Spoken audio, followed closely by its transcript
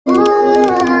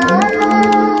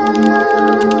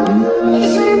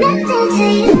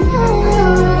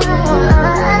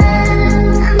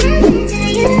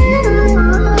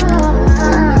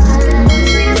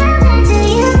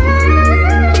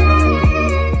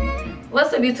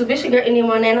What's up, YouTube? It's your girl India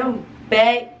Monet, and I'm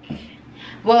back.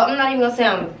 Well, I'm not even gonna say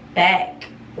I'm back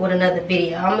with another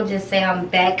video. I'm gonna just say I'm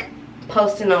back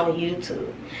posting on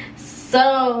YouTube.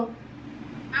 So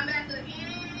I'm back again.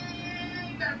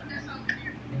 You gotta put that song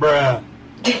here. Bruh.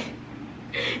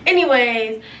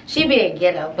 Anyways, she be a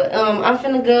ghetto, but I'm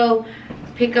finna go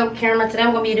pick up camera. Today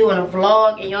I'm gonna be doing a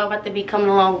vlog, and y'all about to be coming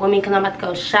along with me because I'm about to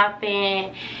go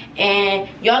shopping, and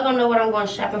y'all gonna know what I'm going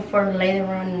shopping for later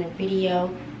on in the video.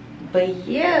 But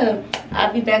yeah,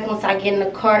 I'll be back once I get in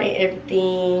the car and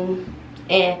everything,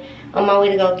 and on my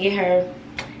way to go get her.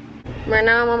 Right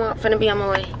now I'm finna be on my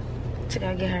way to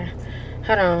go get her.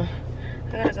 Hold on,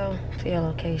 I gotta go to your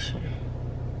location.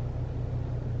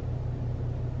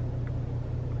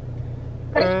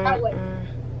 I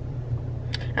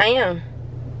am.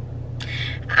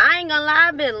 I ain't gonna lie,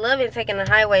 I've been loving taking the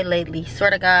highway lately. Swear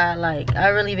to God, like I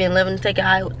really been loving to take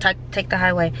the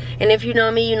highway. And if you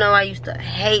know me, you know I used to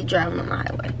hate driving on the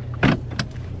highway.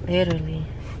 Literally.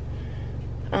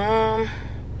 I'm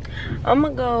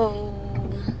gonna go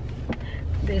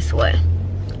this way,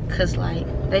 cause like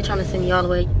they trying to send me all the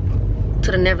way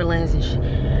to the Neverlands and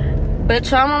shit. But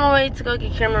y'all, I'm on my way to go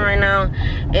get camera right now,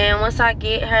 and once I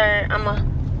get her, I'ma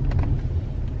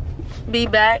be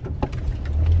back.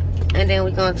 And then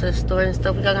we going to the store and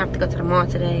stuff. We're gonna have to go to the mall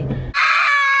today.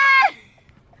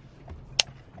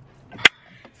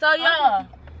 So y'all,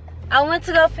 I went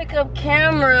to go pick up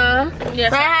camera.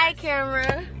 Yes. Hi,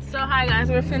 camera. So hi guys,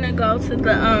 we're finna go to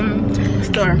the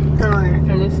store.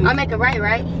 I'll make a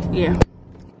right? Yeah.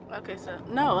 Okay, so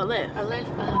no, a left. A left.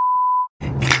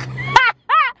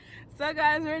 So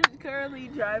guys, we're currently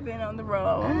driving on the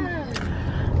road.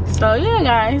 So yeah,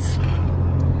 guys.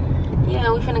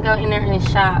 Yeah, we finna go in there and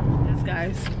shop.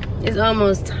 Guys, it's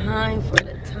almost time for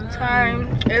the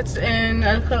time. It's in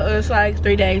it's like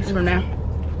 3 days from now.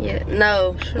 Yeah,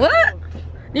 no. What?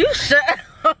 You shut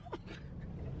up.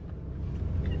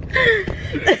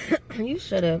 You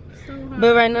shut up.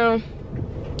 But right now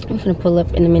I'm gonna pull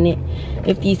up in a minute.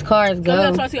 If these cars go,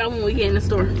 I'm gonna talk to y'all when we get in the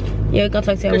store. Yeah, we're gonna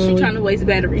talk to y'all when she's trying to waste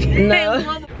battery. No.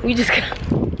 we just got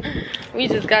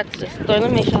to the store. Let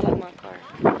me make sure I like my car.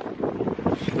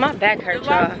 My back hurt,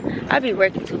 y'all. I be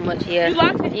working too much, yeah. You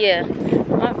locked it? Yeah.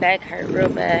 My back hurt real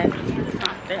bad.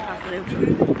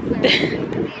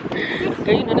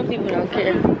 Girl, you know them people don't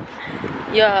care.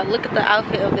 Y'all, look at the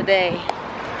outfit of the day.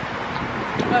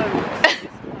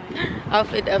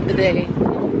 Outfit of the day.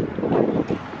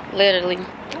 Literally.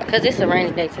 Because it's a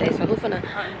rainy day today, so who finna...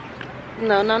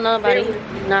 No, nobody.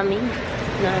 Not me.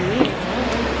 Not me.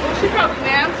 She probably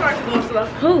mad. I'm sorry for going slow.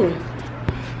 Who?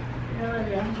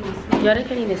 Y'all, they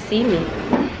can't even see me.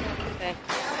 Okay.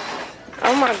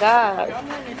 Oh my God.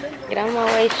 Get out of my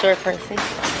way, short person.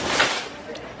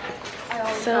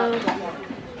 So,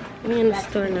 we in the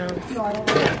store now.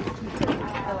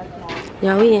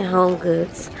 Y'all, we in Home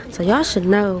Goods. So y'all should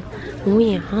know when we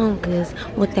in Home Goods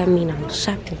what that mean I'm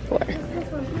shopping for.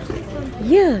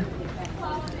 Yeah.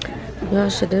 Y'all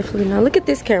should definitely know. Look at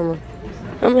this camera.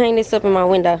 I'm gonna hang this up in my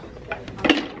window.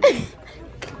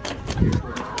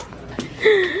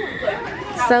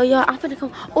 So y'all, I'm finna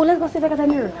go. Oh, let's go see if I got that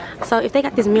mirror. So if they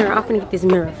got this mirror, I'm finna get this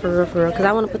mirror for real, because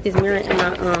I want to put this mirror in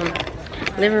my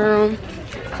living room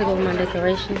to go with my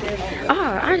decorations. Oh,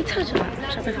 I already told y'all.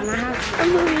 I'm shopping for my house.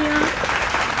 I'm moving, y'all.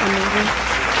 I'm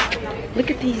moving.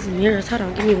 Look at these mirrors. Hold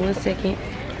on, give me 1 second.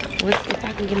 If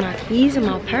I can get my keys in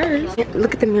my purse.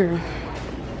 Look at the mirror.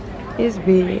 It's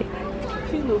big.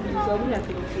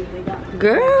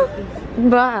 Girl,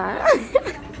 bye.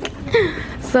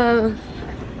 So.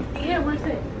 Yeah, where's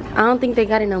it? I don't think they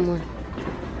got it no more.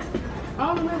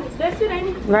 Oh, no, that's it,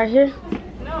 ain't it? Right here?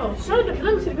 No, let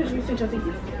me see the picture you sent your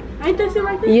TV. Ain't that it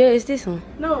right there? Yeah, it's this one.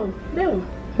 No, that one.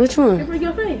 Which one? It's for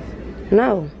your face.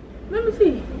 No. Let me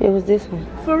see. It was this one.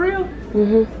 For real?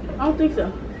 Mm-hmm. I don't think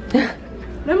so.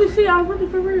 Let me see, I'm looking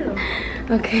for real.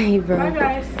 Okay, bro. Bye,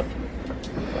 guys.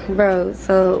 Bro,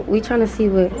 so we trying to see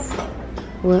what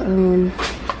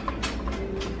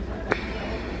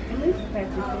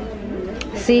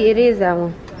See, it is that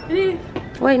one. It is?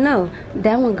 Wait, no.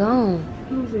 That one gone.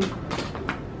 Let me see.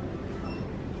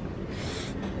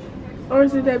 Or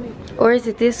is it that? Or is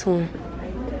it this one?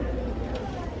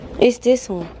 It's this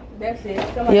one. That's it.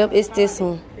 Yep, it's this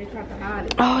one. They tried to hide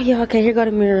it. Oh, yeah, okay. Here go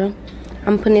the mirror.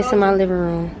 I'm putting this in my living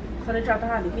room. So they tried to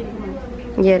hide it. Get it, come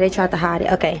on. Yeah, they tried to hide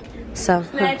it. Okay, so.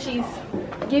 Snatchies.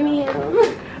 Give me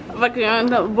him. Like,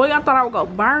 boy, I thought I would go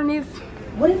burn this.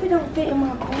 What if it don't fit in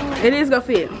my car? It is gonna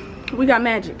fit. We got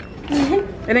magic.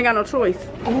 It ain't got no choice.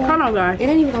 Come on, guys. It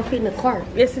ain't even gonna fit in the car.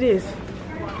 Yes, it is.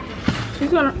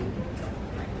 She's gonna.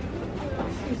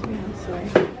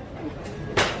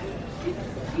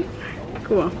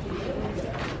 Come on.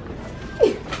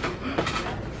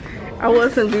 I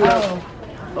wasn't do that.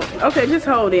 Oh. Okay, just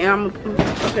hold it.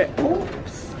 Okay.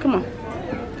 Oops. Come on.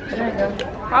 There you go.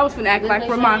 I was finna act like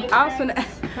Ramon. I was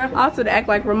finna act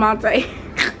like Ramonte.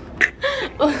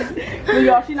 But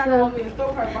y'all, she not gonna want me to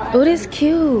throw her. Oh, this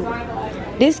cute.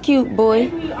 This cute,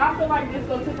 boy. I feel like this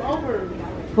gonna tip over.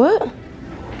 What?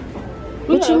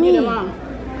 What you mean?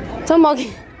 Talking about.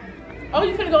 Oh,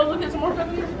 you finna go look at some more stuff?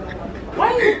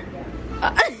 Why?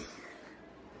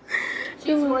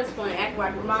 She's worse fun, act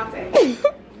like Ramonte.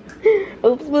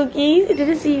 Oops, Bookie.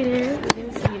 Didn't see you there.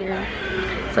 Didn't see you there.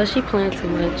 So she playing too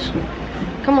much.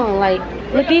 Come on, like,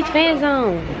 look these fans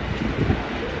on.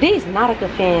 These Nautica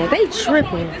fans, they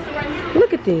tripping.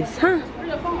 Look at this, huh?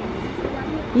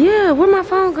 Yeah, where'd my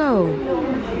phone go?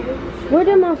 Where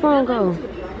did my phone go?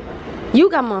 You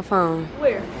got my phone.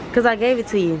 Where? Cause I gave it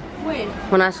to you.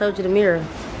 When I showed you the mirror.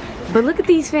 But look at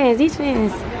these fans. These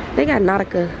fans, they got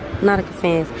Nautica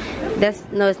fans.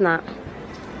 No, it's not.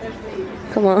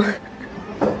 Come on.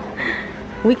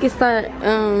 We can start.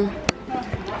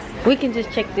 We can just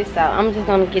check this out. I'm just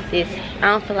gonna get this. I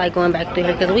don't feel like going back through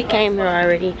here because we came here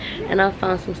already and I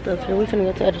found some stuff here. We finna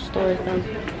go to other stores though.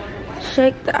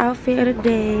 Check the outfit of the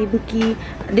day, Bookie.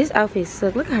 This outfit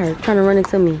sucks. Look at her trying to run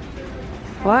into me.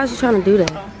 Why is she trying to do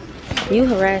that? You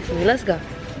harassing me. Let's go.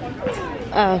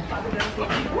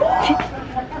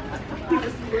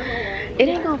 It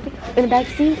ain't gonna fit in the back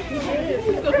seat.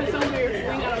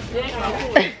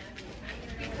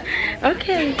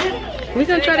 Okay, we're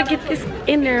gonna try to get this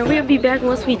in there. We'll be back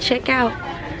once we check out.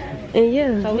 And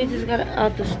yeah, so we just got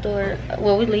out the store.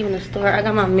 Well, we leaving the store. I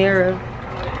got my mirror.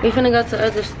 We finna go to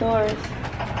other stores.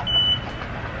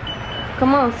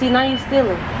 Come on, see, now you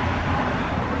stealing.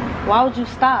 Why would you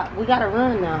stop? We gotta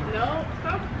run now. No,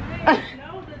 stop.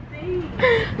 No, the thing.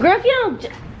 Girl, if you don't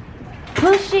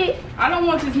push it. I don't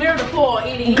want this mirror to fall,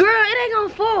 idiot. Girl, it ain't gonna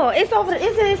fall. It's over.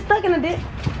 It's stuck in the dip.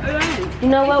 You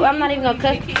know what? I'm not even gonna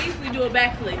cut. You can easily do a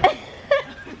backflip.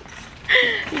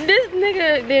 This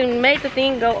nigga didn't make the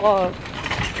thing go off.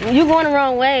 You going the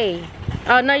wrong way.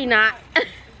 Oh no, you're not.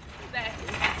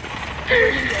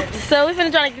 So we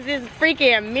finna try to get this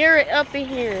freaking mirror up in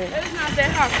here. It's not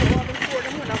that hot.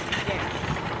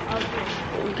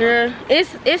 Girl,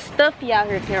 it's stuffy out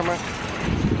here, camera.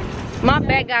 My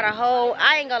back got a hole.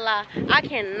 I ain't gonna lie. I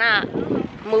cannot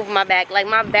move my back. Like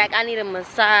my back, I need a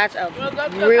massage, a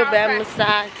real bad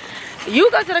massage. You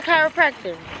go to the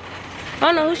chiropractor. I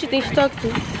don't know who she thinks she talking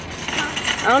to.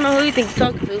 I don't know who you think she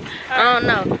talking to. I don't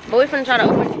know. But we finna try to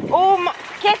open. Oh,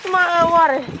 catch my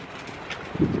water.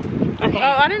 Okay.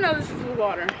 Oh, I didn't know this was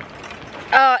water.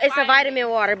 It's a vitamin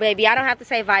water, baby. I don't have to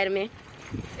say vitamin.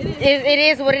 It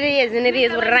is what it is, and it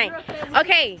is what it ain't.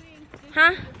 Okay.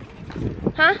 Huh?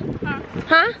 Huh?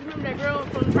 Huh? Remember that girl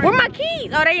from the Where my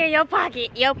keys? Oh, they in your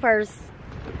pocket, your purse.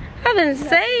 I didn't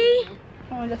say.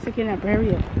 Oh, that's a kidnapper.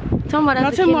 Hurry up. Talking about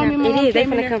that's a kidnapper. It is. They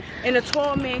finna come. And a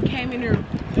tall man came in there,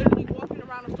 literally walking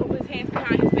around the store with his hands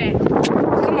behind his back.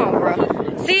 Come on, bro.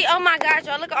 See, oh my gosh,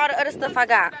 y'all, look at all the other stuff I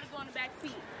got.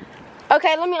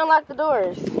 Okay, let me unlock the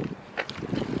doors.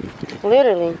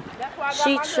 Literally. That's why I got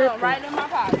she my tripping. gun right in my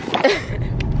pocket.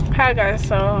 Hi guys,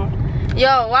 so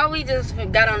yo, why we just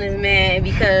got on this man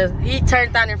because he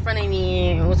turned out in front of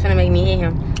me and was gonna make me hit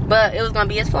him, but it was gonna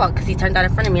be his fault because he turned out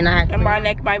in front of me and I had to. And my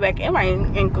neck, my back, and my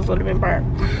ankles would have been burnt.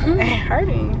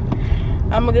 Hurting.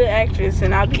 I'm a good actress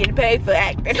and I'll be getting paid for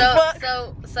acting.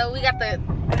 So we got the.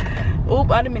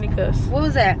 Oop! I didn't mean to cuss. What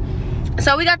was that?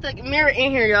 So we got the mirror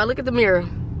in here, y'all. Look at the mirror.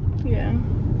 Yeah.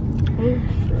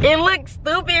 It looks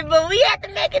stupid, but we have to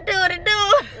make it do what it do.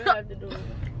 We have to do it.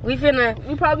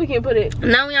 We probably can put it.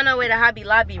 Now we on our way to Hobby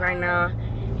Lobby right now,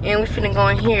 and we finna go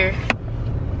in here,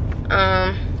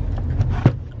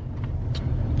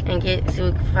 and see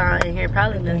what we can find in here.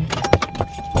 Probably nothing.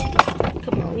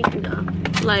 Come on, we can go.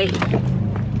 Like,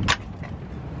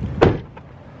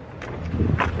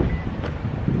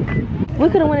 we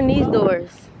could have went in these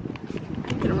doors.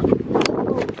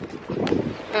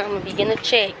 I'm gonna begin to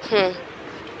check.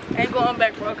 Ain't going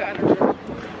back, bro. Got it.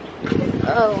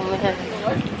 Oh man.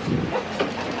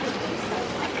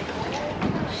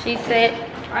 She said.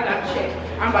 I got to check.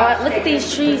 Look at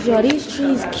these trees, y'all. These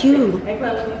trees cute.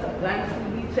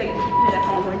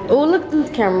 Oh, look at this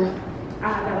camera.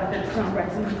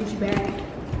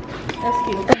 That's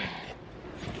cute.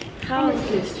 How is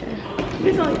this tree?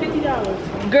 It's only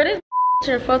 $50. Girl, this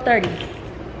tree $4.30.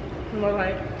 More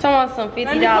like. Talking about some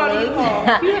 $50. You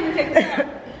have to take this out.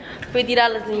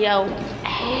 $50 in your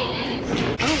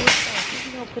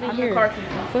put in here. What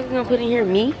you gonna put in here?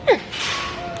 Me?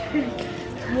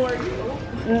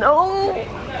 No.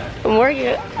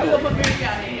 Morgan.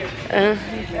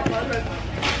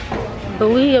 But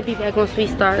we'll be back once we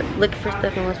start looking for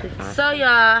stuff and once we find. So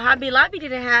y'all, Hobby Lobby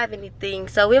didn't have anything,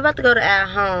 so we're about to go to At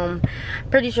Home.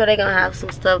 Pretty sure they're gonna have some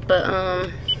stuff, but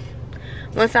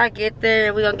once I get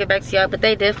there, we're gonna get back to y'all. But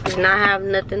they definitely not have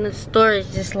nothing. The store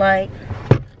is just like,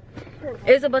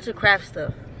 it's a bunch of craft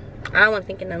stuff. I wasn't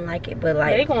thinking nothing like it, but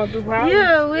like, they going through problems.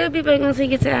 Yeah, we'll be back once we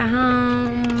get to At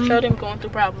Home. Show them going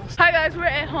through problems. Hi guys, we're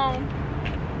at home.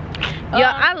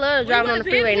 Yeah, I love driving on the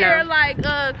freeway now. We like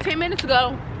 10 minutes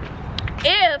ago.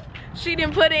 If she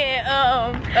didn't put in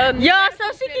y'all,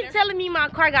 so she keeps telling me my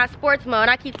car got sports mode.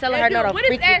 I keep telling her no to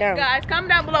freak it down. Guys, comment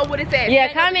down below what it says.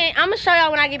 Yeah, comment. I'm gonna show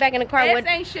y'all when I get back in the car. What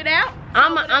ain't shit out.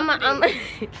 I'm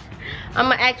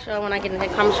gonna ask y'all when I get in the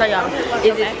car. I'm gonna show y'all.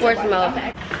 Is it sports mode?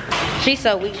 She's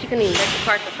so weak. She couldn't even take the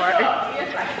parts apart.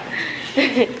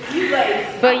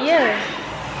 But yeah,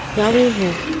 y'all in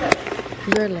here.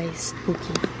 You're late,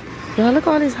 spooky. Y'all look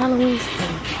at all this Halloween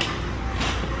stuff.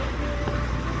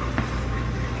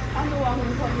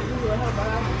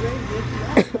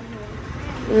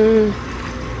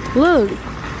 Look,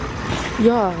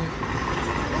 y'all.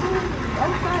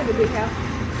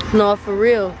 No, for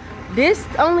real. This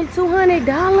only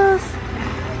 $200.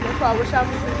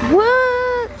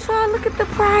 What? Try look at the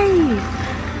price.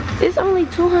 It's only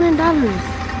 $200.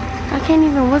 I can't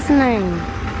even. What's the name?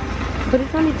 But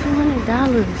it's only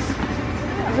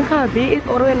 $200. Look how big it's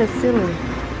all the way in the ceiling.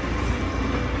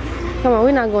 Come on,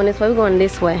 we're not going this way. We're going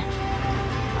this way.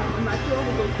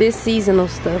 This seasonal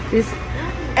stuff.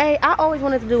 Hey, I always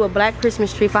wanted to do a black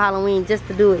Christmas tree for Halloween just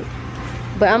to do it.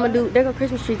 But I'm gonna do, there go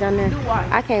Christmas trees down there.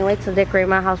 I can't wait to decorate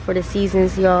my house for the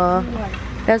seasons, y'all.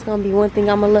 That's gonna be one thing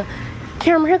I'm gonna love.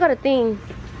 Cameron, here got a thing.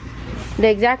 The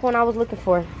exact one I was looking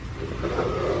for.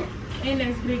 And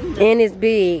it's big. And it's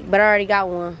big, but I already got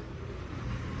one.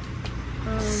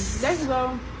 Let's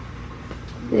go.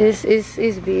 This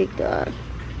is big, dog.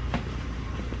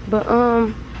 But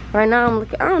right now I'm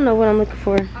looking. I don't know what I'm looking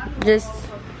for. Just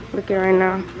looking right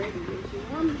now.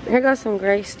 Here got some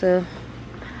great stuff.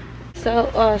 So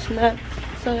snap.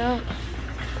 So y'all.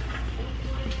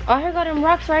 Oh, here got them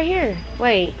rocks right here.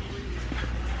 Wait.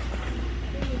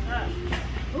 Oh,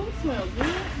 it smells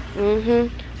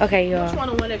good. Okay, y'all. Which one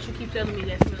the one that you keep telling me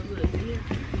that smells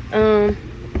good?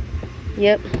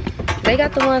 Yep. They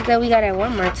got the ones that we got at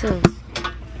Walmart too.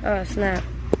 Oh snap.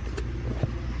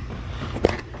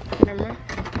 Remember?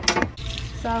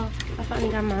 So I finally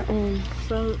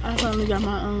got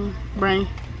my brain.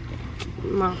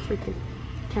 My freaking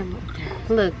camera.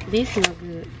 Look, these smell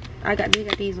good. We got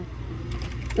these ones.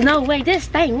 No, wait, this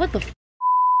thing. What the f?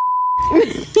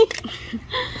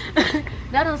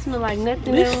 That don't smell like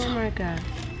nothing. Oh my god.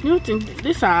 You think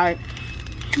this alright?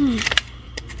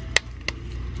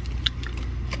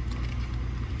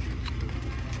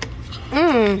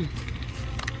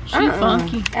 She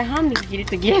funky. At home to get it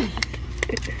together.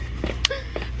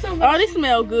 So oh, this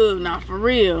smell good now, for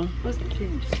real. What's the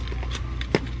chips?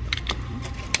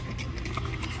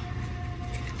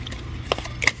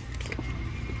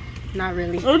 Not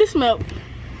really. Oh, this smell.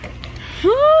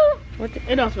 What the?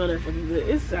 It don't smell that fucking good.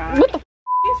 It's alright. What the?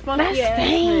 It's funky. That's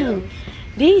stains.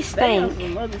 These stains.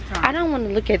 I don't want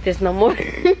to look at this no more.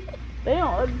 They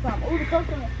on other time. Oh, the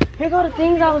coconut. Here go the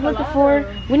things I was looking for.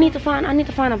 I need to find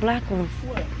a black one.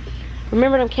 What?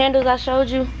 Remember them candles I showed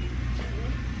you?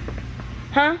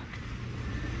 Huh?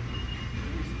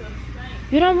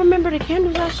 You don't remember the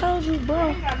candles I showed you, bro? I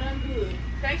ain't got nothing good.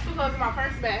 Thanks for closing my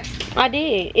first bag. I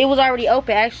did. It was already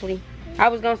open, actually. I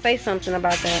was gonna say something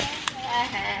about that.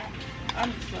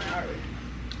 I'm just playing already.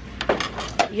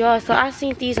 Y'all, so I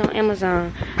seen these on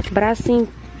Amazon, but I seen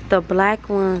the black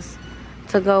ones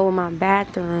to go with my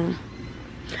bathroom.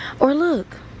 Or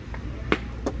look.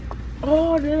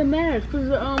 Oh, they're matters because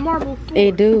the marble floor.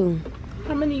 It do.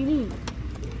 How many you need?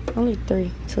 Only 3.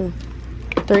 2.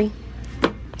 3.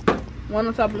 One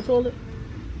on top of the toilet?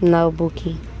 No,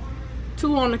 Bookie.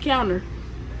 2 on the counter.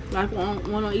 Like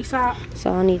one on each side?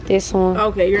 So I need this one.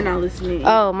 Okay, you're not listening.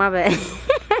 Oh, my bad.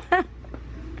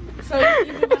 So if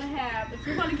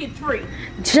you're gonna get 3.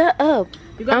 Shut up.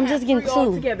 I'm just getting 2.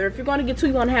 All together. If you're gonna get 2,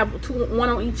 you're gonna have 1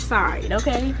 on each side,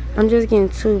 okay? I'm just getting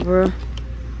 2, bro.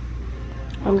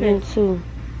 I'm getting 2.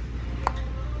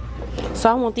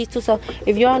 So I want these 2. So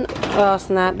if y'all,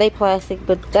 snap, they plastic,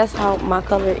 but that's how my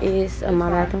color is in my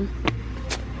bathroom.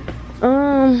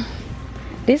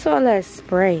 This all that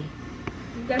spray.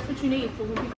 That's what you need for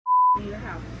when people in your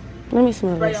house. Let me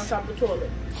smell Spray this. on top of the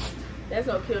toilet. That's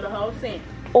gonna kill the whole scent.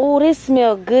 Oh, this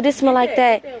smell good. This smell like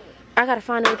that. I gotta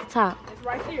find it at the top. It's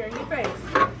right there in your face.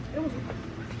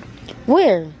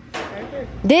 Where? Right there.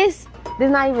 This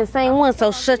not even the same one,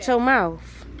 so shut your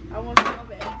mouth. I want to know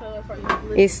that. So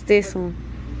it's this one.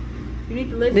 You need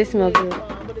to listen. This smells good.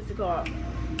 What is it called?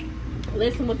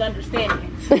 Listen with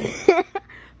understanding.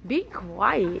 Be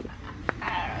quiet.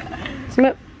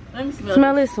 Smell. Let me smell.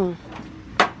 Smell this one.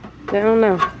 I don't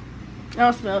know. I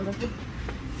don't smell nothing.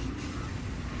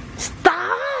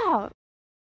 Stop.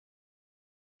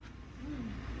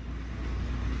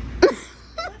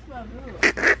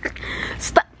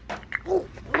 Stop.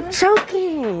 I'm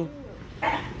choking.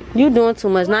 You doing too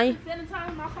much. Now you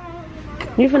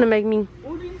finna make me.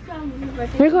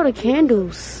 Here go the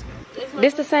candles.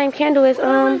 This the same candle as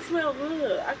It smell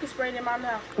good. I can spray it in my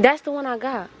mouth. That's the one I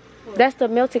got. That's the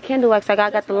melted candle wax I got. I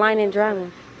got the line and dry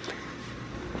one.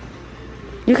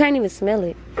 You can't even smell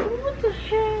it. What the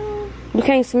hell? You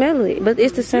can't smell it, but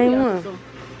it's the same one.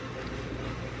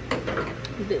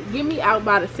 Get me out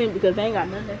by the scent because they ain't got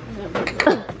nothing.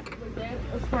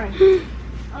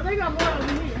 Oh, they got more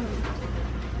than me.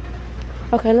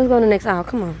 Okay, let's go to the next aisle.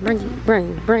 Come on,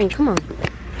 bring. Come on.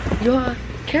 Your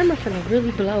camera finna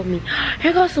really blow me.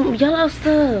 Here goes some yellow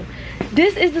stuff.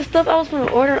 This is the stuff I was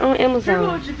gonna order on Amazon.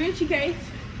 Here goes Da Vinci case.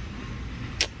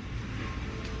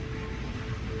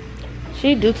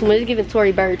 She do too much. It's giving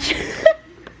Tory Burch.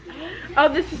 Oh,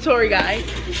 this is Tory guy.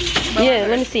 Yeah,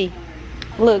 let me see.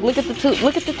 Look at the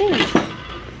thing.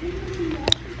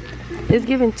 It's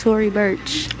giving Tory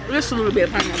Burch. Just a little bit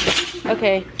of pineapple.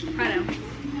 Okay. Pineapple.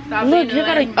 Stop Look, being you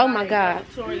gotta. lame, Oh my God.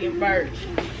 Tory and Birch.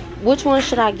 Which one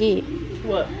should I get?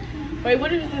 What? Wait,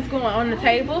 what is this going on the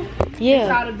table? Yeah.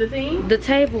 Inside of the thing? The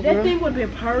table, That bro. thing would have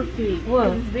been perfect. What? It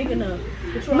was big enough.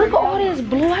 Look at all this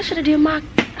blue. I should have did my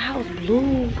house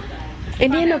blue.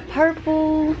 And then the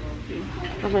purple.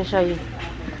 I'm gonna show you.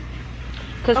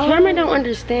 Cause Cameron don't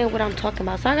understand what I'm talking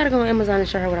about. So I gotta go on Amazon and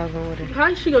show her what I was gonna order. How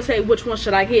is she gonna say which one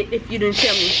should I get if you didn't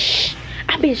tell me?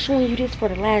 I've been showing you this for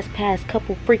the past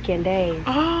couple freaking days.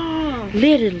 Oh.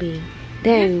 Literally.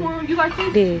 Dang. This one, you like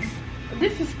this? This.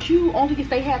 This is cute only if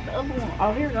they have the other one.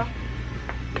 Oh, here we go.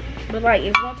 But like,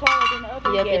 it's one taller than the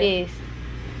other. Yep, it is.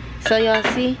 So y'all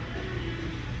see?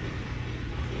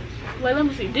 Wait, let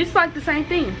me see. This is like the same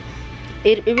thing.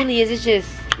 It really is. It's just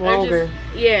longer.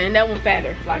 Yeah, and that one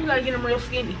fatter. Like, you gotta get them real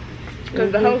skinny.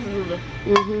 Because the hose is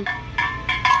little.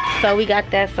 So we got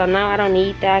that. So now I don't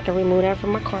need that. I can remove that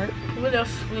from my cart. What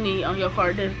else we need on your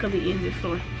cart? That's because it is this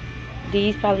store.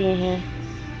 These probably in here.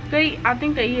 I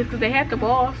think they is because they had the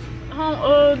balls.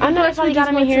 I know they probably got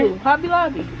them in here. Too. Hobby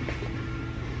Lobby.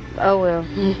 Oh well.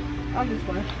 I'm just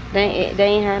playing. They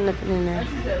ain't had nothing in there.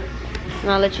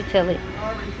 I'll let you tell it.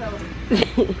 I already tell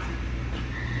them.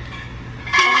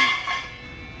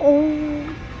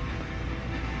 Oh.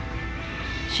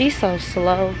 She's so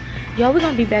slow. Y'all, we're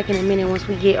gonna be back in a minute once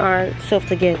we get ourselves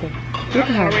together. Look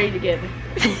at her. Already together.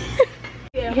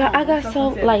 Yeah, I got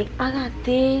I got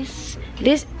this.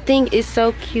 This thing is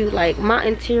so cute. Like my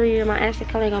interior, my accent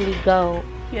color gonna be gold.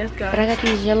 Yes, guys. But I got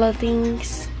these yellow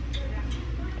things.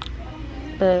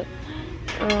 But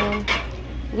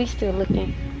we still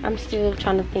looking. I'm still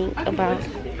trying to think about.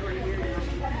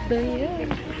 But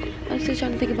yeah, I'm still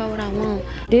trying to think about what I want.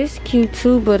 This cute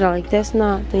too, but like that's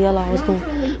not the yellow I was going.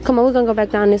 Come on, we're gonna go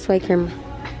back down this way, Cameron.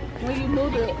 When you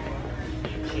move it.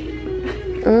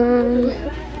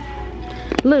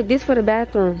 Look, this for the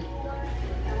bathroom.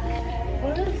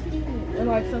 What else do you need?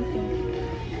 Like something.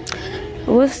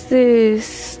 What's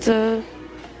this? Oh,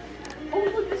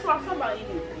 look, this is what somebody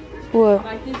needs. What?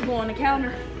 Like this go on the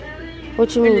counter.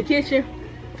 What you In the mean? kitchen.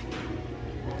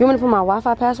 You want me to put my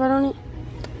Wi-Fi password on it?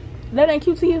 That ain't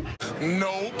cute to you?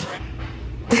 Nope.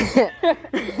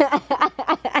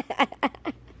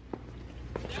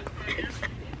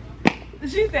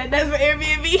 She said that's for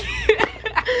Airbnb.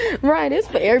 Right, it's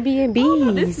for Airbnb.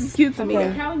 Oh, this is cute to me. Okay.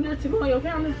 A calendar to go on your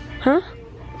calendar. Huh?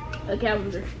 A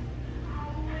calendar.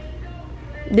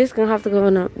 This gonna have to go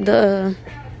in the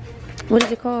what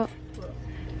is it called?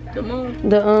 The moon.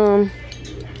 The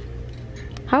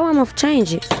how am I gonna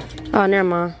change it? Oh, never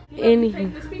mind.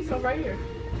 Take this piece off right here.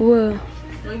 What?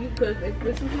 No, you could.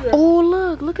 Listen to that. Oh,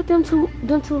 look at them two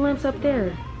lamps up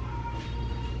there.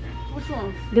 Which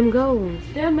one? Them golds.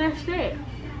 That match that.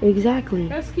 Exactly.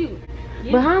 That's cute.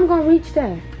 Yeah. But how I'm gonna reach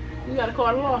that? You gotta call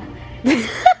the law.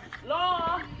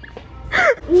 Law.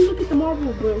 Ooh, look at the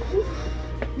marble, bro.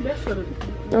 That's for the.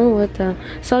 Oh, what the?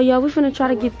 So, y'all, we finna try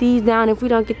to get these down. If we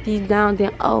don't get these down,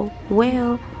 then oh,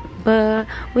 well. But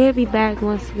we'll be back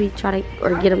once we try to,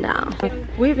 or get them down.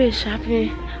 We've been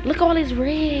shopping. Look at all this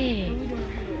red.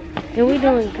 And we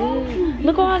doing good.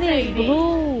 Look at all this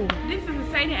blue. This is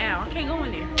a Satan owl. I can't go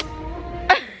in there.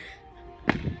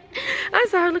 I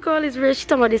saw her look at all this red. She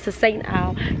talking about this a Satan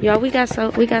owl. Y'all, we got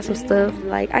some stuff.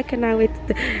 Like, I cannot wait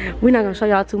to, we're not gonna show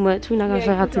y'all too much. We're not gonna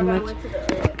show y'all too much.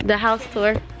 The house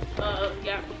tour.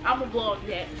 Yeah. I I'm gonna vlog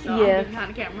that. So Yeah. I'm behind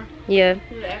the camera. Yeah.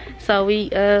 Yeah. So we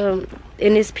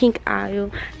in this pink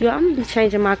aisle. Yo, I'm gonna be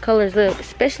changing my colors up,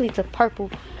 especially to purple.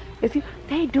 If you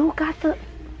they do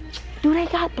they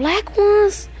got black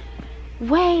ones?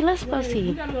 Wait, let's go see.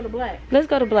 We gotta go to black. Let's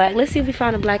go to black. Let's see if we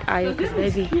find a black aisle, cause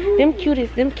baby, them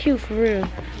cute for real.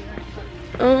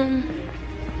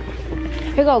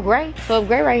 Here go gray. So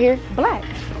gray right here, black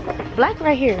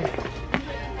right here.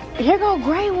 Here go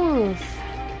gray ones.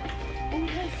 Oh,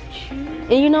 that's cute.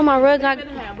 And you know my rug got.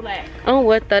 Better have black. Oh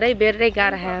what though? They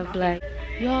gotta have black.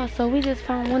 Y'all, so we just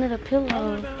found one of the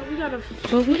pillows,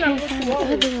 but we can't find the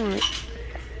other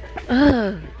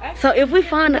one. So if we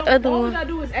find the other all one, we gotta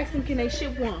do is ask them, can they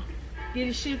ship one? Get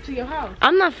it shipped to your house.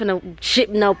 I'm not finna ship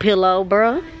no pillow,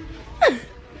 bro.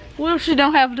 What if she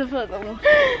don't have the other one?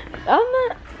 I'm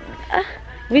not.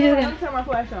 We just Let got, me turn my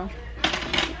flash on.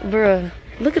 bruh.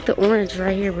 Look at the orange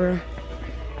right here, bro.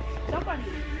 Somebody.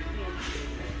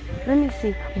 Let me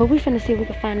see. But we finna see if we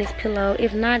can find this pillow.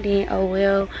 If not, then oh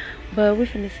well. But we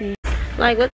finna see.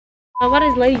 Like what? Why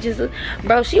this lady just,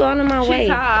 bro? She on my way.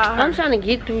 Tired. I'm trying to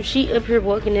get through. She up here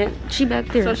walking it. She back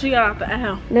there. So she got out the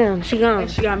aisle. Damn, she gone.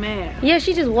 And she got mad. Yeah,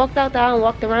 she just walked out the aisle and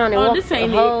walked around and Oh, walked this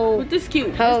ain't the whole, it. But this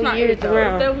cute. whole It's not years it, though.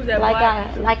 around. If that was that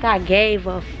black. Like I gave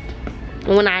a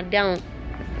when I don't.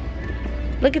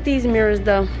 Look at these mirrors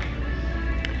though.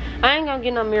 I ain't gonna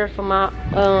get no mirror for my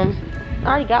I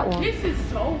already got one. This is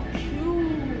so cute.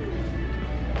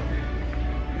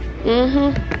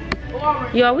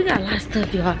 Y'all, we got a lot of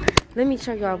stuff, y'all. Let me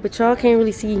show y'all, but y'all can't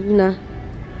really see, you know,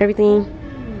 everything.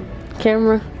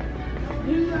 Camera.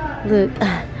 Look,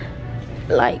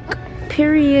 like,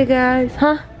 period, guys,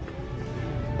 huh?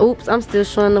 Oops, I'm still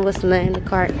showing them what's the name of the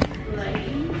cart.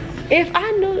 If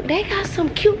I knew they got some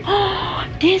cute, oh,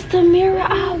 this the mirror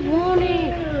I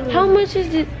wanted. How much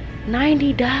is it?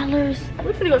 $90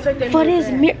 We finna go take that for mirror this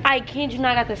back. mirror. I kid you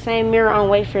not, I got the same mirror on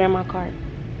Wayfair in my cart.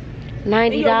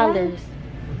 $90.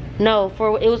 No,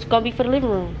 for it was gonna be for the living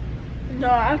room. No,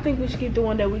 I think we should get the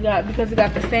one that we got because it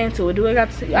got the stand to it. Do it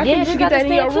got the? I Yeah, think we they should got get the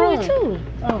that in your stand room. to it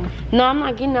too. Oh. No, I'm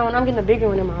not getting that one. I'm getting a bigger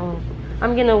one in my room.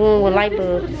 I'm getting a one with light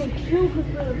bulbs.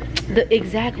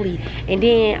 Exactly. And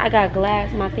then I got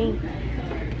glass. My thing.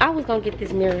 I was gonna get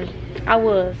this mirror. I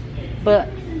was, but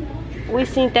we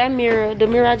seen that mirror. The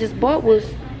mirror I just bought was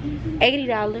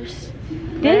 $80.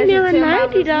 This mirror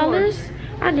 $90.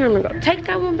 I didn't go take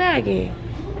that one back and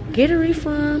get a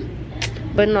refund.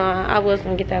 But no, I was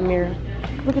gonna get that mirror.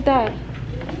 Look at that.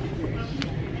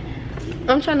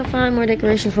 I'm trying to find more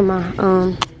decoration for my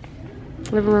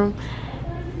living room.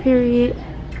 Period.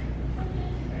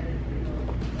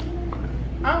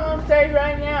 I'm gonna say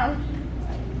right now.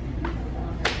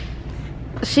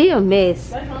 She a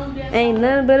mess. Ain't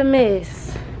nothing but a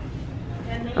mess.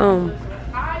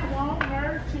 I want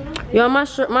her to. Yo, my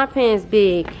shirt, my pants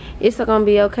big. It's gonna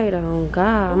be okay though. Oh,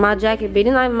 God, my jacket big.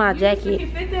 It's not even my jacket.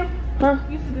 Huh?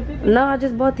 No, I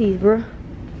just bought these, bro.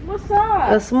 What's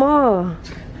up? A small.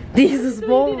 These are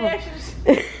small.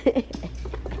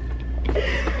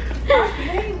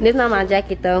 This not my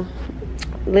jacket though.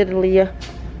 Literally, yeah.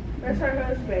 That's her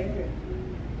husband.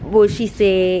 What she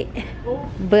said,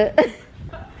 but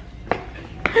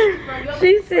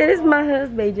she said it's my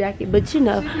husband jacket. But you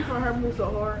know,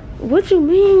 what you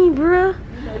mean, bruh?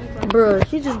 Bruh,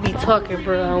 she just be talking,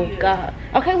 bruh. Oh God.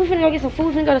 Okay, we finna go get some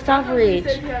food. We finna go to Southridge.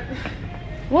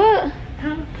 What?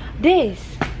 This?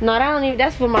 No, that don't even.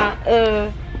 That's for my.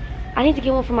 I need to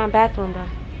get one for my bathroom though.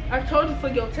 I told you for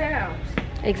your towels.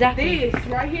 Exactly. This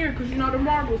right here, cause you know the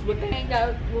marbles, but they ain't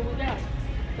got what we got.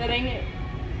 That ain't it.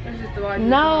 That's just the largest.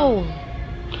 No,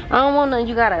 I don't want none.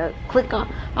 You gotta click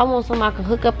on. I want something I can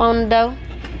hook up on the dough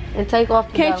and take off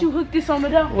the Can't dough. you hook this on the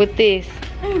dough? With this?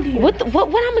 What am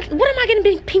I getting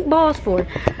big pink balls for?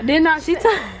 Did not She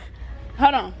say.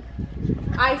 Hold on.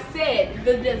 I said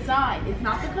the design is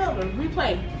not the color.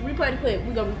 Replay the clip.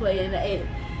 We gonna replay it in the edit.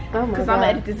 Oh my Cause God. I'm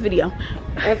edit this video.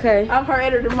 Okay. I'm her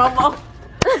editor, Momo.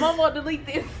 Momo, delete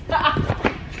this.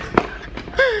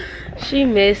 She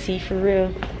messy for real.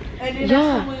 And then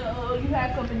Yeah. that's when you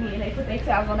have company and they put their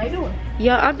towels on. They doing.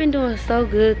 Yo, I've been doing so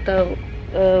good though.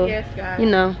 Yes, guys. You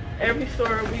know. Every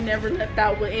store we never left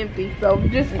out with empty. So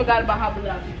just forgot about Hobby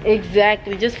Lobby.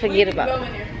 Exactly. Just forget We about go it.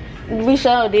 in there. We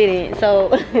sure didn't. So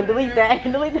delete that.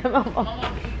 Delete that,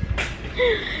 mama.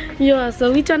 Yeah.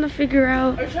 So we trying to figure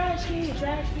out. Or trash can.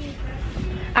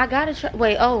 I gotta try.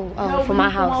 Wait. Oh. No, for we my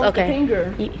need the one house. with the Okay.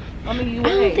 finger. Ye- I mean, I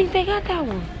don't think they got that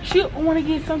one. she want to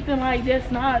get something like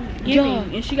that's not giving, Yeah.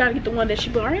 and she got to get the one that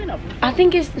she put her hand up. I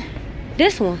think it's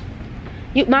this one.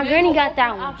 My granny got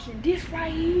that one. Option. This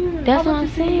right here. That's How what I'm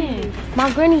much you saying. think? My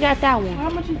granny got that one. How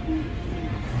much you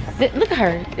think? Look at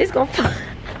her. It's gonna.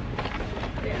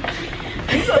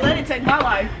 You gonna let it take my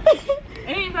life.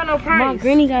 It ain't got no price. My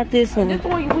granny got this one. This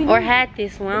one we Or need. had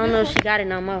this one. I don't know if she got it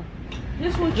no more.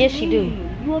 This what Yes, you she need. do.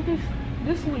 You want this?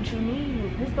 This is what you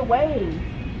need. This the way.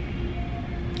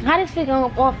 How this fit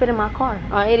gonna fit in my car?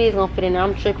 Oh, it is gonna fit in there.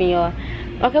 I'm tripping, y'all.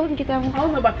 Okay, we can get that I one.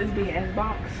 don't know about this big ass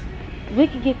box. We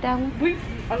can get that one.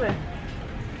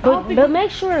 Okay. But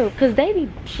make sure, cause they be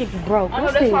shit be broke. I know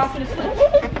What's that's this? why I'm finna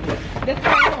switch. That's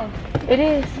what I'm on. It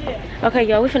is. Yeah. Okay,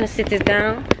 y'all, we finna sit this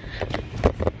down.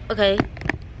 Okay,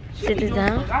 She sit be this doing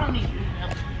down. stuff. I don't need you.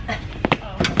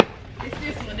 Oh. It's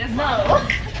this one. That's no.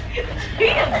 He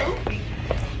a goofy.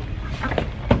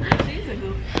 She's a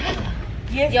goofy.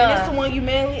 Yes, Yeah. and this the one you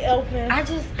manually open. I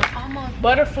just almost.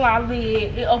 Butterfly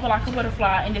lid. It open like a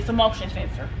butterfly, and it's a motion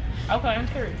sensor. Okay, I'm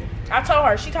curious. I told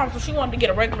her she told me she wanted to get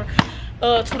a regular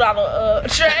 $2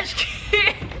 trash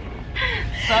can.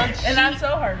 And I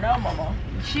told her no, mama.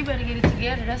 She better get it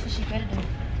together. That's what she better do.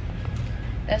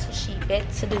 That's what she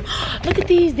better do. Look at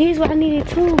these. These what I needed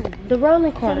too. The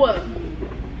rolling For cart. what?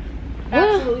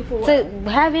 Absolutely for what? To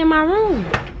have it in my room.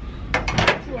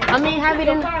 I mean, have it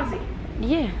your in. closet.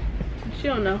 Yeah. She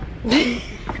don't know. We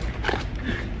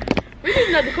need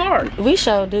another card. We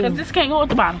sure Cause do. this can't go at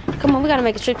the bottom. Come on, we gotta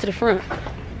make a trip to the front.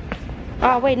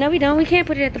 Oh wait, no we don't. We can't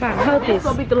put it at the bottom. Hold This this.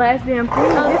 gonna be the last damn thing.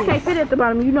 Oh, This can't fit at the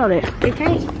bottom. You know that. It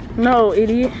can't. No,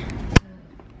 idiot.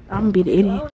 I'm gonna be the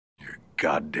idiot. You're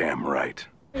goddamn right.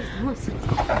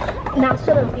 Now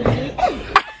shut up, idiot.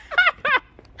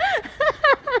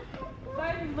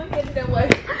 Why you look at it that way?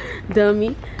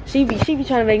 Dummy. She be trying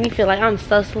to make me feel like I'm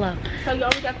so slow. So you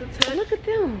always got the touch. Look at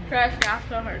them. Trash can. I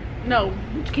tell her. No,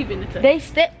 you keep it in the touch. They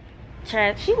step.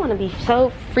 Chad, she wanna be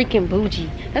so freaking bougie.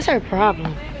 That's her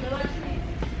problem.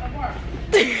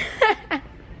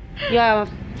 Y'all,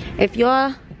 if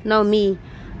y'all know me,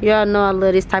 y'all know I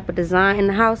love this type of design in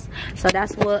the house. So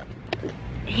that's what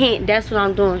that's what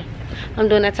I'm doing. I'm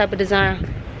doing that type of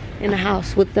design in the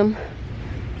house with them.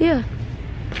 Yeah.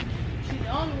 She's the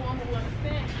only one who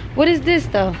understands. What is this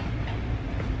though?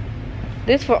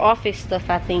 This for office stuff,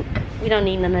 I think. We don't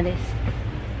need none of this.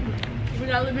 We're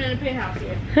not living in a penthouse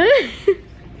here.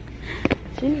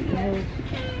 She need to have.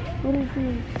 What is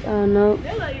this? Oh no.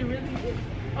 That lady really is.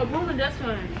 A room and dust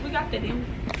fan. We got that in.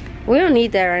 We don't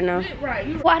need that right now. Right.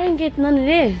 You Well, I didn't get none of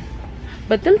this.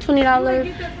 But them $20.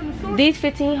 get that from the store? These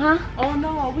 15, huh? Oh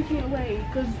no, we can't wait.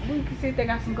 Cause we can see if they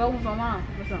got some gold ones online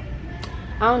or something.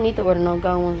 I don't need to order no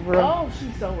gold ones, bro. Oh,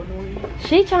 she's so annoying.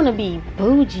 She trying to be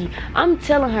bougie. I'm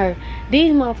telling her,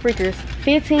 these motherfuckers,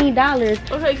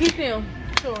 $15. Okay, keep them.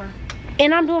 Sure.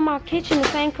 And I'm doing my kitchen the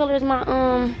same color as my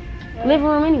living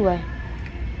room anyway.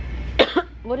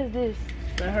 What is this?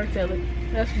 Let her tell it.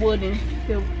 That's wooden.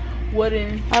 The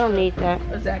wooden. I don't need that.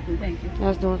 Exactly. Thank you.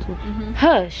 That's doing too much.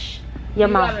 Hush. Your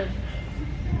mouth.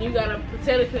 You got a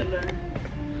potato peeler.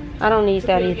 I don't need To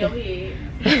that peel your either.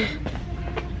 head.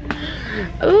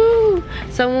 Ooh.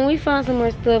 So when we find some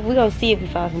more stuff, we're gonna see if we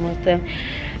find some more stuff.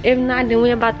 If not, then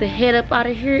we're about to head up out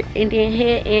of here and then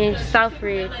head in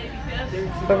Southridge.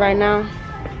 But right now,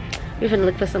 we're gonna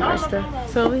look for some more stuff.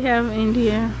 So we have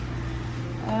India.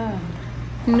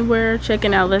 And we're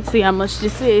checking out. Let's see how much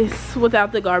this is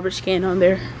without the garbage can on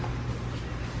there.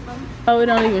 Oh, it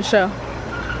don't even show.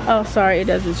 Oh, sorry, it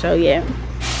doesn't show yet.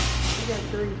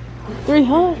 3,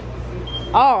 huh?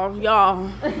 Oh, y'all.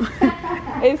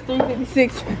 It's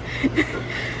 3:56.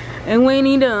 And we ain't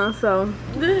even done, so.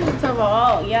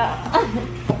 Oh, yeah.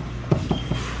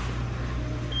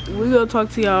 We gonna talk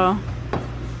to y'all.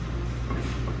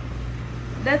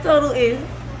 That total is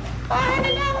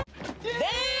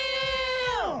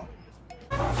Damn!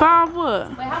 5 what?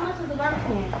 Wait, how much is the garbage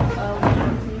can?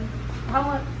 How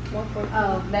much? 140.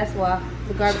 Oh, that's why.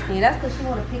 The garbage can. That's because she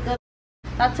want to pick up.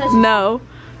 I touched No.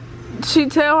 She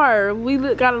tell her we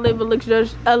gotta live a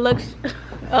luxurious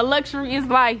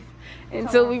life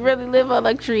until we really live a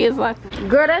luxurious life.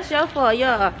 Girl, that's your fault,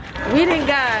 y'all. We done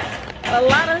got a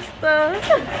lot of stuff.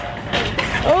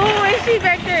 Oh, and she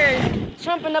back there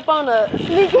trumping up on a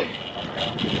sneaker.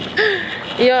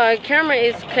 Yo, camera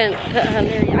is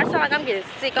hilarious. I feel like I'm getting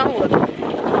sick.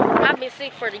 I've been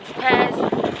sick for these past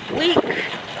week. Look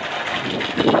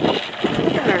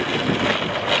at her.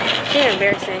 She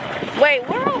embarrassing. Wait,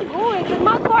 where I'm going? Cause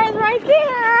my car is right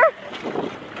there.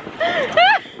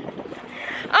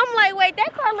 I'm like, wait,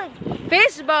 that car look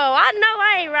fishbowl. I know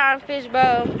I ain't riding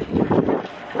fishbowl.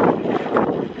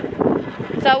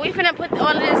 So we finna put all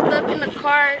of this stuff in the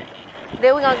car.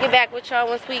 Then we gonna get back with y'all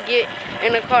once we get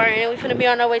in the car, and then we finna be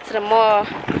on our way to the mall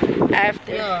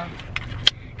after. Yeah.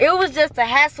 It was just a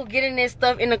hassle getting this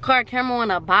stuff in the car. Cameron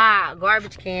wanna buy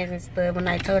garbage cans and stuff, and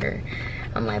I told her,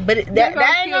 I'm like, but that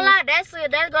ain't gonna lie,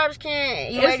 that garbage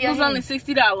can. It was only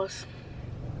 $60.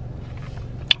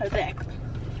 Exactly.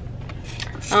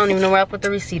 I don't even know where I put the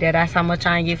receipt at. That's how much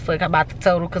I ain't get fuck about the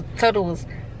total. Because the total was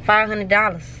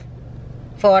 $500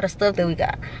 for all the stuff that we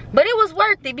got. But it was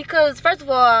worth it because, first of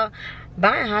all,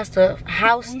 buying house stuff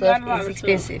is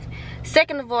expensive.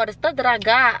 Second of all, the stuff that I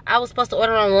got, I was supposed to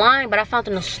order online, but I found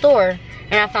it in the store.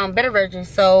 And I found better versions.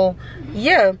 So,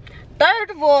 yeah.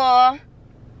 Third of all,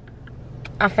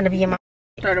 I'm finna be in my...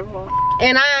 Third of all.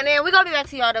 And then we're gonna be back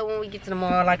to y'all though when we get to the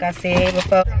mall, like I said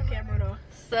before. Camera though.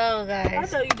 So guys, I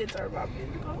thought you did third about me.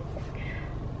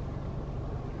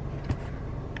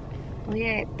 We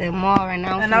at the mall right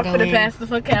now. And I'm finna pass the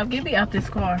fuck out. Get me out this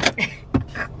car.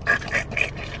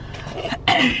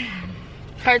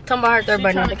 Her talking about her third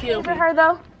trying button. to kill me. Her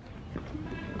though.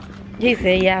 He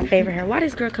said, "Yeah, I favor her." Why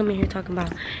this girl come in here talking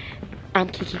about I'm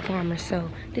Keke Palmer? So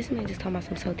this man just talking about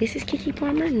some. So this is Keke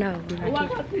Palmer? No, you're not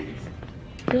Keke.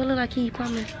 Do I look like Keke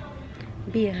Palmer?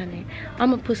 Be a honey. I'm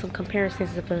gonna put some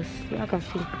comparisons of us. Y'all gonna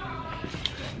see.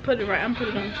 Put it right. I'm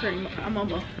putting it on the screen. I'm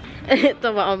almost. I'm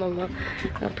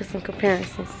gonna put some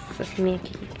comparisons of me and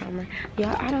Keke Palmer.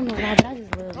 Y'all, I don't know why, but I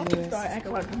just love mirrors. Start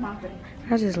acting like my face.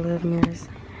 I just love mirrors.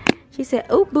 She said,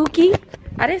 "Oh, Bookie,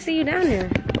 I didn't see you down there."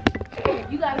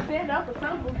 You gotta stand up for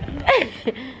something.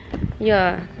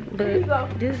 Yeah, but Here you go.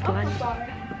 this light.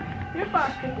 You're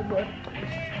fine, stupid boy.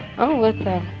 Oh, what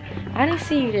the? I didn't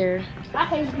see you there. I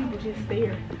hate people just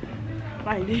stare.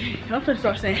 Like, I'm finna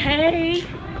start saying, hey.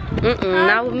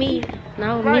 Not with me.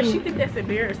 Not with Right, me. she think that's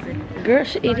embarrassing. Girl,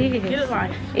 it Get is. a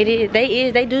life. It is.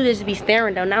 They do just be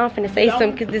staring though. Now I'm finna say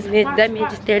something because this man, that man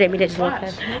just stared at me. That just walked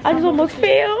past. I just almost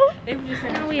fell. They were just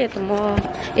saying, Now we at the mall.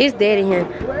 It's dead in here.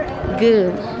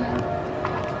 Good.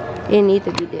 It needs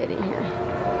to be dead in here.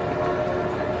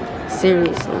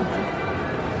 Seriously.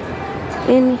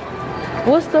 And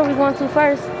what store we going to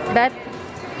first? That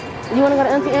you wanna go to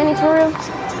Auntie Annie's for real?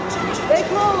 they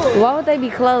closed. Why would they be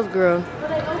closed, girl?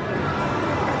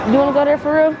 You wanna go there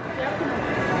for real?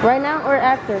 Right now or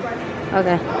after?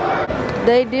 Okay.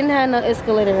 They didn't have no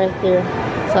escalator right there.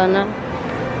 So no.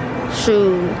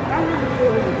 Shoot.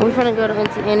 We finna go to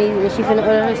Auntie Annie's and she finna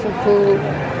order her some food.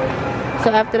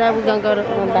 So after that we're gonna go to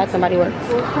Bath and Body Works.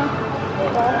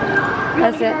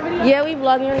 That's it. Yeah, we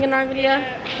vlogging in our video.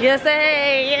 Yes,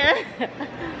 hey, yeah.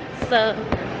 So,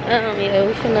 yeah,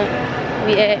 we finna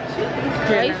be at.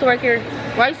 I used to work here.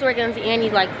 Well, I used to work at Auntie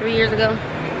Annie's like 3 years ago,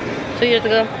 2 years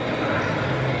ago.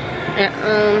 And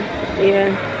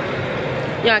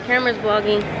yeah, Cameron's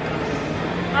vlogging.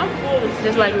 I'm full of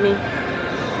Just like me.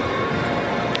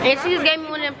 And she just gave me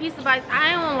one of them pizza bites.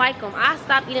 I don't like them. I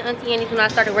stopped eating Auntie Annie's when I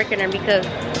started working there because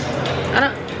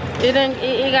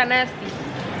it got nasty.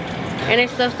 And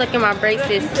it's stuff stuck in my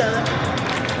braces.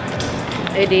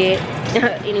 It did.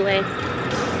 Anyway.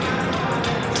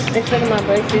 It's stuck in my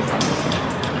braces.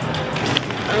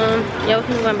 Yeah,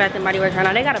 we're going Bath and Body Works right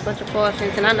now. They got a bunch of fall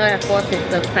scents and I know that fall scent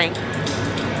stuff stink.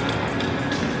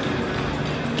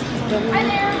 Hi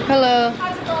there. Hello.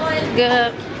 How's it going?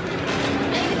 Good.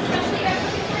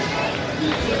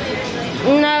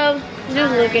 No,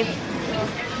 just looking.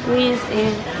 We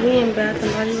in Bath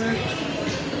and Body Works.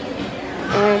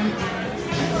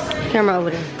 Camera over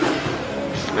there.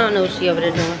 I don't know what she over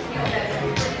there doing.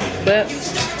 But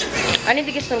I need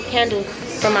to get some candles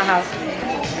for my house.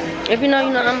 If you know,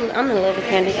 I'm in love with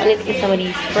candles. I need to get some of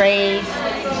these sprays.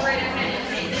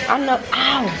 I know,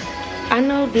 ow! I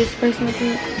know this spray smells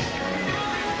good.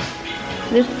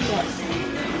 This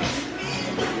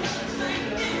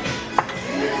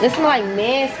smells like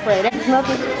man spray. That smells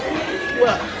like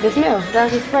what? the smell.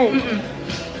 That's the spray.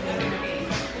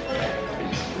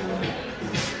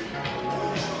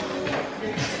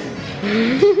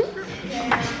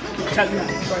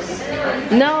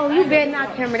 No, you better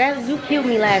not, Cameron. That's you killed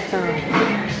me last time.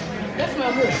 That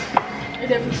smells good. It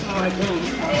definitely smells like boom.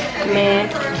 Man,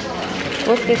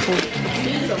 what's this one?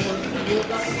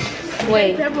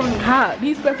 Wait. Pepperoni's hot.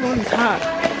 These pepperonis hot.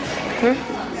 Huh?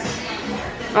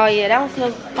 Oh yeah, that one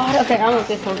smells. Oh, okay, I want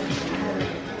this one.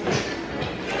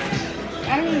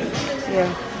 Yeah.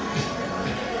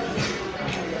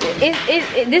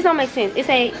 This don't make sense. It's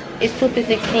 2 for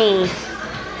 $16.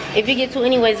 If you get two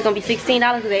anyways, it's gonna be $16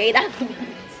 because they're $8.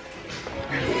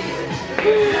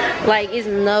 Like it's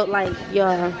no, like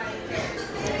y'all,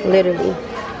 literally.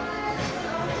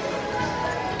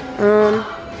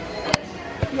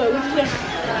 Look, what you say?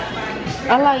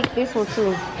 I like this one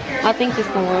too. I think this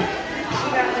the one.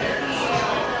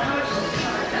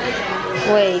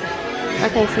 Wait, I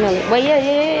can't smell it. Wait,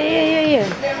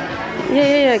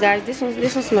 yeah, guys. This one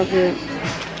smells good.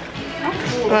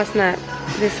 Oh, it's not.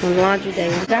 This one, Laundry Day.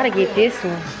 Gotta get this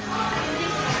one.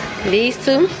 These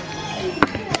two.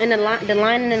 And the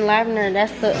lining and lavender,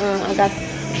 that's the, I got.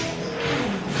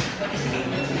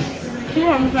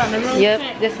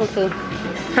 Yep, this one too.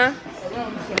 Huh?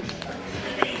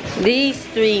 These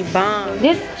 3 bomb.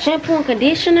 This shampoo and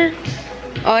conditioner.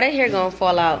 Oh, that hair gonna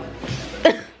fall out.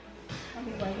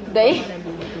 They.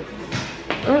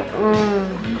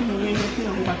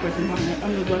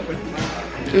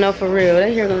 No, for real.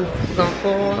 That hair gonna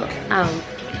fall out.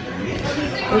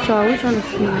 What y'all? We trying to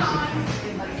see.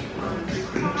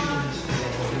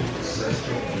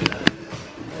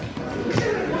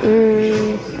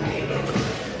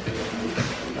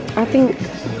 I think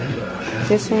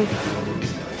this one.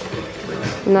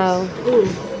 No.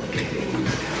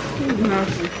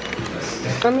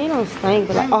 I mean, it don't stink,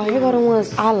 but like, oh, here go the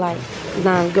ones I like.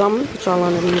 Nah, go. I'm gonna put y'all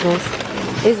on these ones.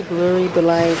 It's blurry, but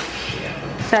like,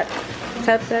 tap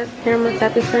that camera,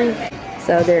 tap the screen.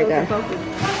 So there you go.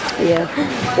 Yeah.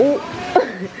 Ooh.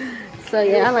 So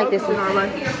yeah, I like this one.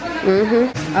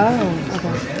 Oh,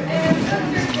 okay.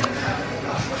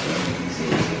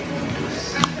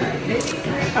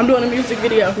 I'm doing a music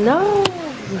video. No.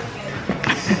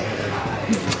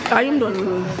 I am doing it.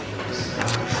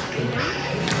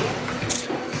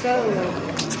 So.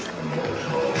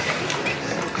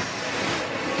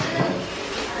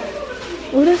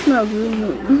 Oh, that smells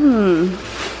good.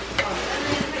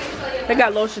 They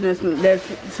got lotion that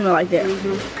smell like that. You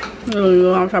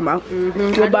know what I'm talking about.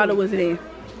 What bottle was it in?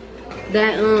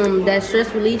 That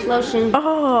stress relief lotion.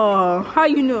 Oh, how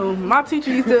you know? My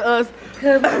teacher used to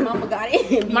Cause my mama got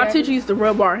it. my teacher used to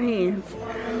rub our hands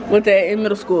with that in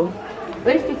middle school.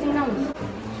 But it's $15.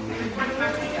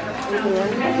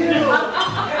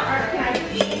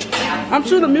 I'm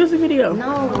shooting a music video.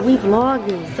 No, we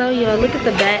vlogging. So yo, look at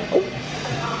the back. Oh.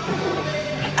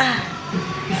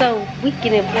 So we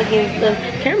can plug in stuff.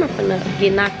 Camera finna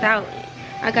get knocked out.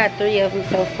 I got 3 of them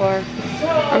so far.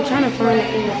 I'm trying to find a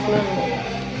thing to smell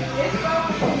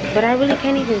them. But I really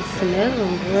can't even smell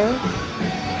them, bro.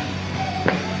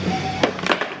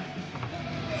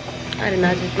 I did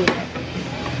not just do that.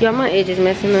 Yo, my edge is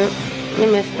messing up. It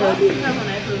messed up.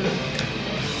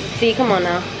 See, come on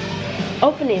now.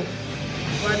 Open it.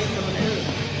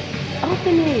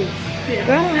 Open it.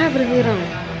 Girl, I don't have the hood on.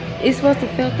 It's supposed to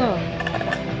felt off.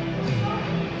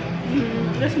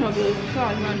 That smells good.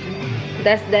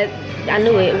 That's that. I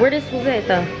knew it. Where this was at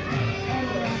though?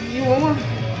 You want one?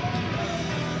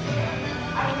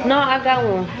 No, I got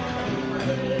one.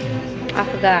 I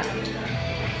forgot.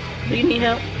 Do you need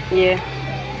help? Yeah.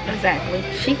 Exactly.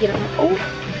 She get on. Oh,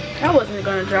 I wasn't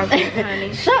gonna drop you,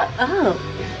 honey. shut up.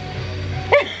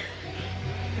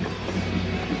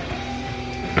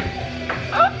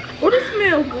 Oh, this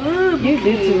smells good. You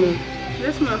do to me.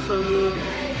 This smells so good.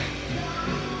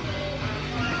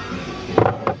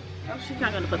 Oh, she's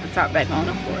not gonna put the top back on,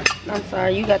 of course. I'm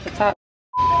sorry. You got the top.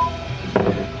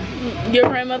 Your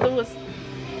grandmother was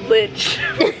bitch.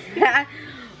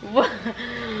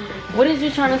 What is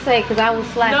you trying to say? Cause I was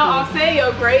slacking. No, I'm saying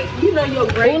your great. You know your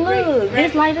great. Oh look,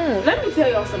 this light up. Let me tell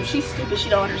y'all something. She's stupid. She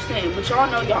don't understand. But y'all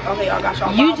know y'all. Okay, y'all got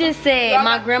y'all. You mama. just said Y'all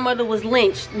my got, grandmother was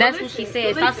lynched. That's listen, what she said.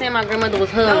 listen. Stop saying my grandmother was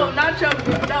hung. No, not your.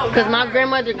 No. Cause my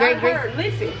grandmother, great.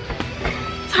 Listen.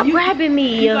 Stop grabbing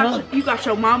me, You yo. got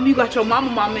your mom. You got your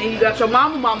mama, and you got your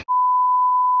mama.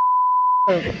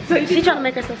 So She trying to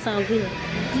make herself sound good.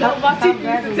 No, my teacher used to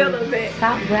grabbing tell me. us that.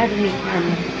 Stop grabbing me,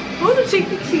 Carmen. Who did she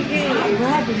think she Stop is?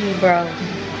 grabbing me, bro.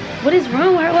 What is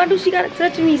wrong with her? Why do she gotta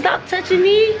touch me? Stop touching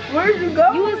me. Where'd you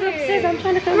go? You was obsessed. I'm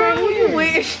trying to come right Girl, here. you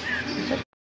wish.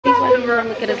 These white people gonna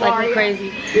look at us like we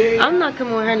crazy. I'm not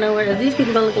coming with her nowhere. These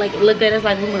people gonna look at us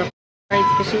like we wanna crazy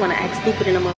because she wanna act stupid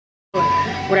in a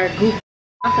motherfucker with her goof.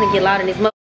 I'm gonna get loud in this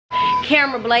motherfucker.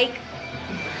 Camera, Blake.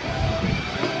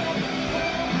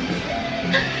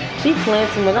 She playing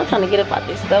too much. I'm trying to get up out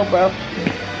this stuff, bro.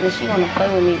 And she wanna play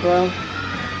with me, bro.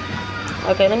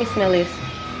 Okay, let me smell this.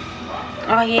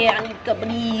 Oh yeah, I need a couple of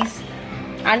these.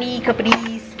 I need a couple of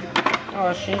these.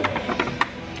 Oh shit.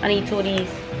 I need 2 of these.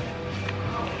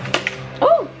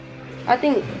 Oh! I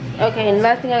think, okay, and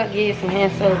last thing I gotta get you some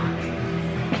hand soap.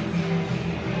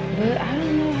 But I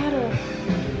don't know how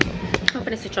to. I'm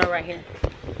gonna sit y'all right here.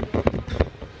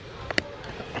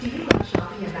 Do you love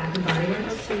shopping at Bath & Body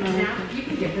Works? Now you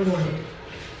can get rewarded.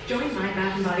 Join my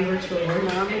Bath & Body Works rewards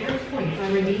and earn points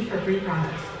on redeem for free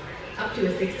products. Up to a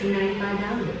 $16.95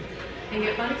 value. And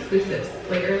get fun exclusives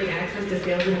like early access to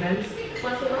sales and events,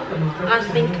 plus a welcome offer. I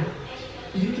think,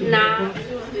 nah.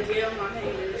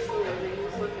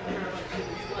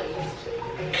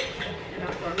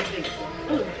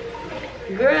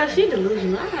 Girl, she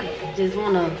delusional. I just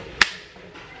wanna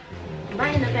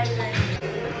bring the back.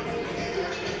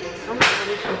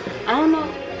 I don't know.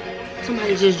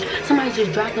 Somebody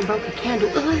just dropped and broke a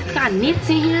candle. Oh, it's got nits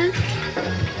in here.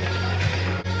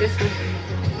 This one.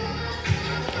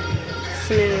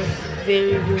 smells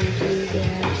very, very good,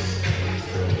 guys.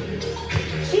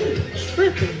 She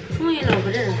tripping. Playing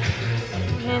over there.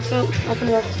 Hand soap, open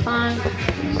it up, it's fine.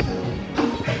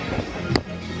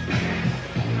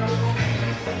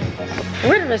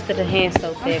 Where the rest of the hand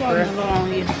soap at, bro?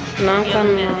 No, I'm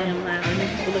coming on.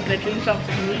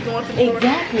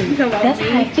 Exactly. That's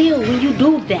how I feel when you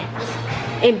do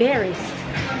that. Embarrassed.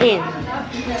 And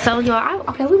so y'all,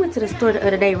 okay, we went to the store the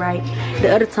other day, right?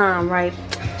 The other time, right?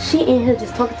 She in here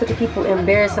just talking to the people,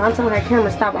 embarrassed. I'm telling her,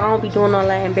 camera, stop. I don't be doing all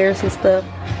that embarrassing stuff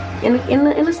in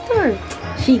the store.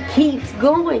 She keeps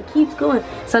going.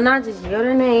 So now I just yelled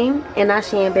her name, and now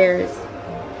she embarrassed.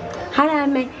 How did I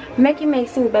make it make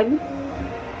sense, baby?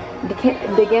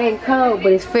 The game cold,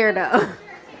 but it's fair though.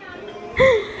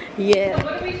 Yeah.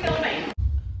 What are we filming?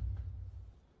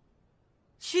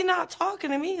 She not talking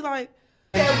to me like.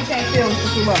 We can't film for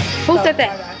too long. Who said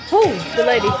that? Who? The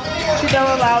lady. She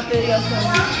don't allow video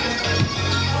filming.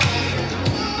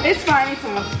 It's fine, it's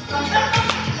on.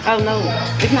 Oh no,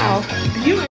 it's not off.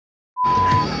 You.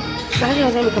 Why you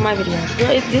don't look at my video?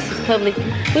 Girl, this is public.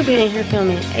 We've been in here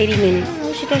filming 80 minutes.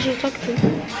 Who she thought she was talking to?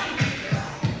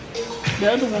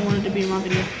 The other one wanted to be in my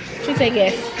video. She said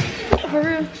yes. For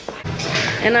real.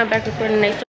 And I'm back recording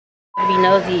next to be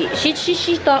nosy.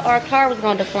 She thought our car was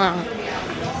gonna decline.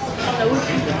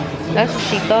 That's what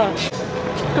she thought.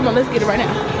 Come on, let's get it right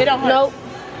now. It don't hurt. Nope.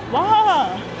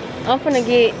 Why? I'm finna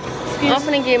get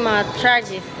my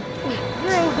charges.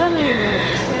 Girl, that ain't.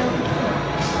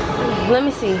 Let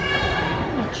me see.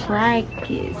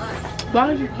 Trackers.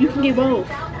 Why you can get both?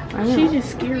 I know. She's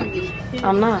just scared.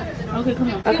 I'm not. Okay, come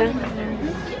on. Okay.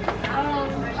 I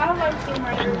don't like seeing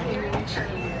my I'm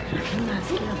not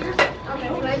scared. Okay,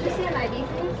 would I just see an ID,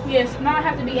 please? Yes, now I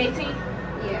have to be 18.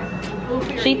 Yeah.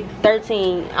 She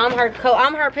 13. I'm her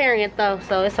parent though,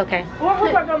 so it's okay. Well, I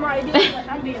hope I got my ID. Like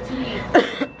I'm being too neat.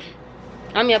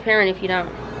 I'm your parent if you don't.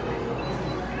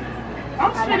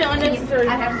 I'm spending unnecessary.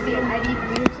 I have to see an ID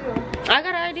for you too. I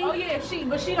got an ID. Oh yeah,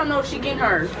 but she don't know if she getting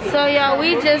hers. So y'all,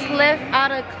 we just left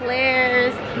out of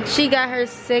Claire's. She got her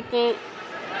second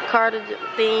card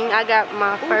thing. I got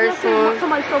my first one.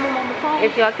 Somebody stole my mama's phone.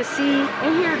 If y'all can see.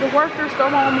 And here, the worker stole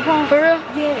my mama's phone. For real?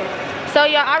 Yeah. So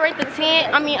y'all, I rate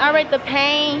the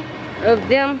pain of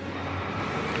them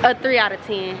a 3 out of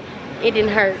 10. It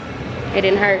didn't hurt. It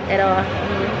didn't hurt at all.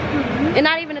 And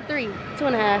not even a 3,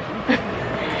 2.5.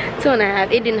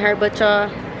 2.5. It didn't hurt, but y'all,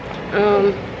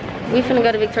 we finna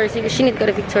go to Victoria's Secret. She needs to go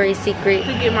to Victoria's Secret.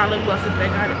 To get my lip gloss if they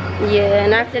got it. Yeah,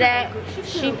 and after that,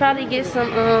 she probably get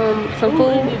some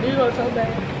food.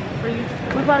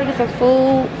 We probably get some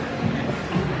food.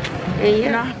 And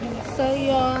yeah. So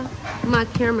y'all, my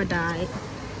camera died.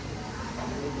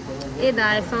 It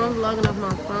died, so I'm vlogging off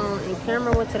my phone, and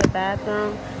camera went to the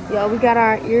bathroom. Y'all, we got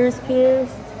our ears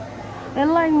pierced.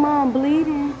 And like, mom,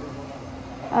 bleeding.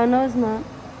 Oh no, it's not.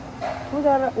 We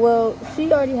got well,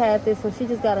 she already had this one. She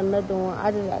just got another one.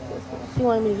 I just got this one. She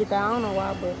wanted me to get that. I don't know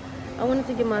why, but I wanted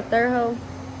to get my third hoe.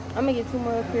 I'm gonna get 2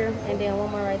 more up here and then 1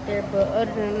 more right there. But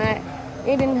other than that,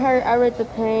 it didn't hurt. I rate the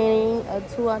pain a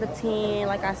 2 out of 10,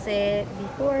 like I said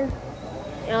before.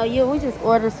 Yeah, we just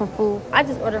ordered some food. I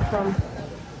just ordered from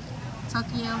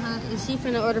Tokyo Hut, and she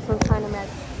finna order from China Max.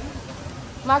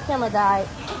 My camera died,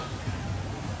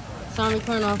 so I'm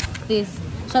recording off this.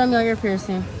 Show them your ear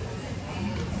piercing.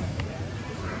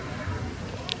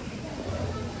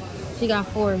 She got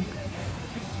 4. Okay,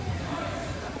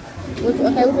 we're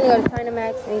gonna go to China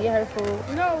Max and get her food.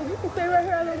 No, you can stay right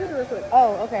here. I'll go get it real quick.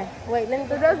 Oh, okay. Wait, let me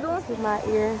do this. This is my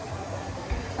ear.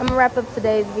 I'm gonna wrap up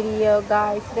today's video,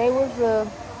 guys. Today was the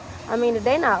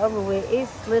day not over with.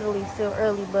 It's literally still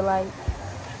early, but like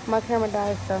my camera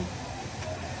died, so.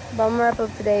 But I'm gonna wrap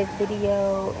up today's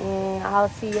video, and I'll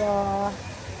see y'all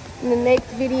in the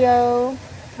next video.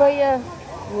 But yeah,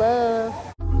 love.